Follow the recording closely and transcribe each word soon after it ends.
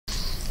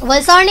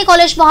વલસાડની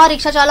college બહાર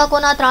રિક્ષા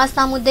ચાલકોના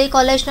ત્રાસના મુદ્દે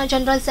કોલેજના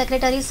જનરલ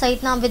સેક્રેટરી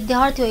સહિતના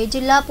વિદ્યાર્થીઓએ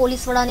જિલ્લા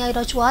પોલીસ વડાને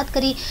રજૂઆત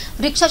કરી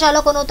રિક્ષા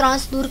ચાલકોનો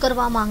ત્રાસ દૂર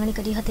કરવા માંગણી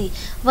કરી હતી।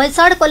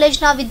 વલસાડ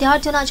કોલેજના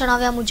વિદ્યાર્થીઓના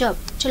જણાવ્યા મુજબ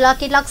છેલ્લા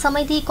કેટલાક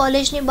સમયથી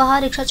કોલેજની બહાર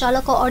રિક્ષા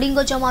ચાલકો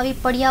અડીંગો જમાવી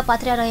પડ્યા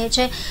પાથર્યા રહે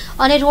છે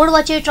અને રોડ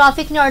વચ્ચે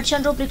ટ્રાફિકને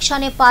અડચણરૂપ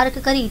રિક્ષાને પાર્ક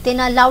કરી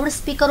તેના લાઉડ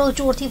સ્પીકરો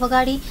જોરથી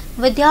વગાડી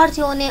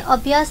વિદ્યાર્થીઓને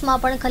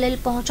અભ્યાસમાં પણ ખલેલ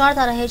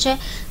પહોંચાડતા રહે છે।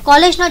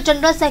 કોલેજના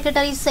જનરલ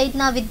સેક્રેટરી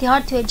સહિતના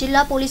વિદ્યાર્થીઓએ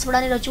જિલ્લા પોલીસ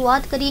વડાને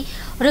રજૂઆત કરી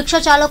रिक्शा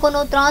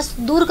चालकों त्रास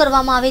दूर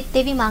करवामां आवे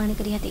तेवी मांगणी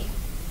करी हती।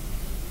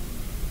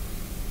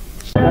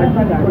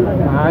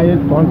 आ ये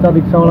कौन सा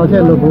रिक्शावाळा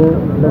छे लोगो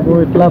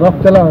એટલા રફ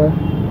ચલાવે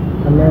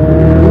અને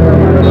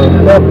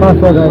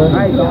ફાસ્ટ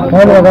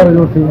વગાડે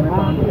જોરથી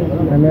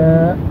અને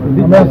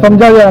અમે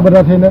સમજાવ્યા આ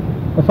બધા થઈને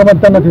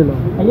સમજતા નથી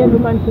લોકો। અહીંયા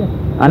દુકાન છે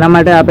આના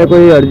માટે આપે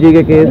કોઈ અરજી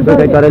કે કેસ કે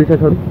કંઈ કરેલ છે?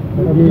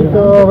 થોડું અરજી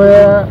તો હવે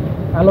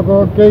આ લોકો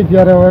કે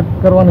ત્યારે હવે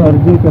કરવાની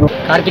અરજી કરો।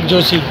 કાર્તિક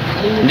જોશી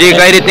જી,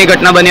 કઈ રીતની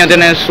ઘટના બની હતી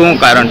અને શું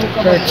કારણ છે?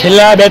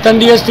 છેલ્લા 2-3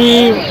 દિવસથી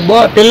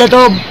પહેલે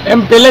તો એમ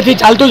પહેલેથી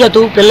ચાલતું જ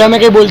હતું। પહેલે અમે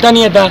કંઈ બોલતા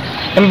નહીં હતા,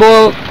 એમ બહુ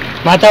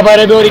માથા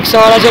ભારે બે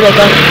રિક્ષાવાળા છે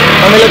બેઠા,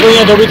 અમે લોકો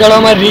અહીંયા ધોબી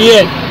તળાવમાં રહીએ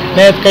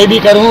ને કંઈ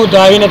બી કરવું તો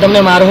આવીને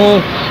તમને મારવું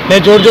ને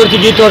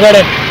જોરથી ગીત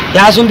વગાડે,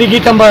 ત્યાં સુધી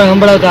ગીત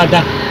સંભળાવતા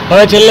હતા।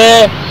 હવે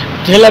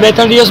છેલ્લા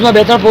 2-3 દિવસમાં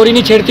 2-3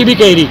 પોરીની છેડતી બી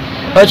કરી।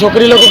 હવે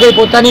છોકરી લોકો કંઈ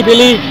પોતાની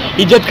પેલી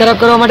ઇજ્જત ખરાબ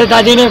કરવા માટે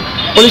ત્યાં જઈને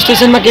પોલીસ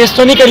સ્ટેશનમાં કેસ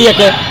તો નહીં કરી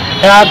શકે।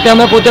 આ વખતે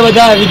અમે પોતે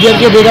બધા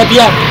વિદ્યાર્થીઓ ભેગા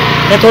થયા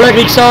ને થોડાક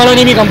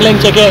રિક્ષાવાળાની બી કમ્પ્લેન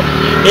છે કે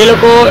એ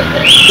લોકો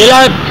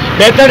પેલા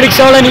 2-3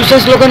 રિક્ષાવાળા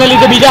ન્યુસન્સ લોકોને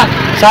લીધે બીજા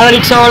સારા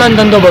રિક્ષાવાળાનો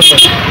ધંધો બસો।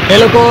 એ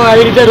લોકો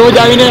આવી રીતે રોજ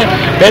આવીને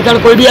 2-3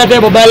 કોઈ બી હાથે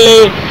મોબાઈલ લે,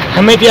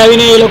 ગમેથી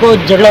આવીને એ લોકો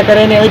ઝઘડા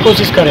કરે ને એવી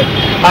કોશિશ કરે,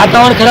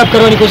 વાતાવરણ ખરાબ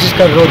કરવાની કોશિશ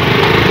કરે રોજ।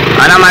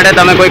 આના માટે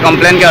તમે કોઈ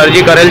કમ્પ્લેન કે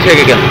અરજી કરેલ છે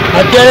કે કેમ?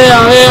 અત્યારે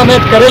હવે અમે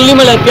કરેલ નહીં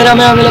મળે, અત્યારે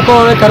અમે લોકો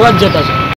હવે કરવા જ જતા છે।